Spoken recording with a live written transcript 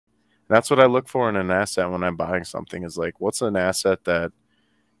That's what I look for in an asset when I'm buying something, is like, what's an asset that,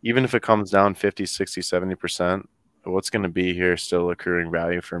 even if it comes down 50, 60, 70%, what's going to be here still accruing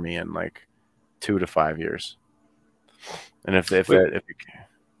value for me in like 2 to 5 years? And if Wait, it,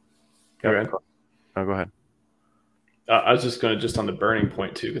 go yep, ahead. no, go ahead. I was just going to, just on the burning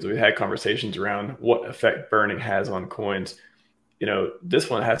point too, because we had conversations around what effect burning has on coins. You know, this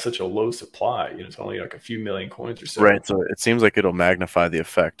one has such a low supply. You know, it's only like a few million coins or so. Right. So it seems like it'll magnify the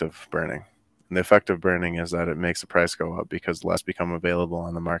effect of burning. And the effect of burning is that it makes the price go up because less become available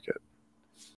on the market.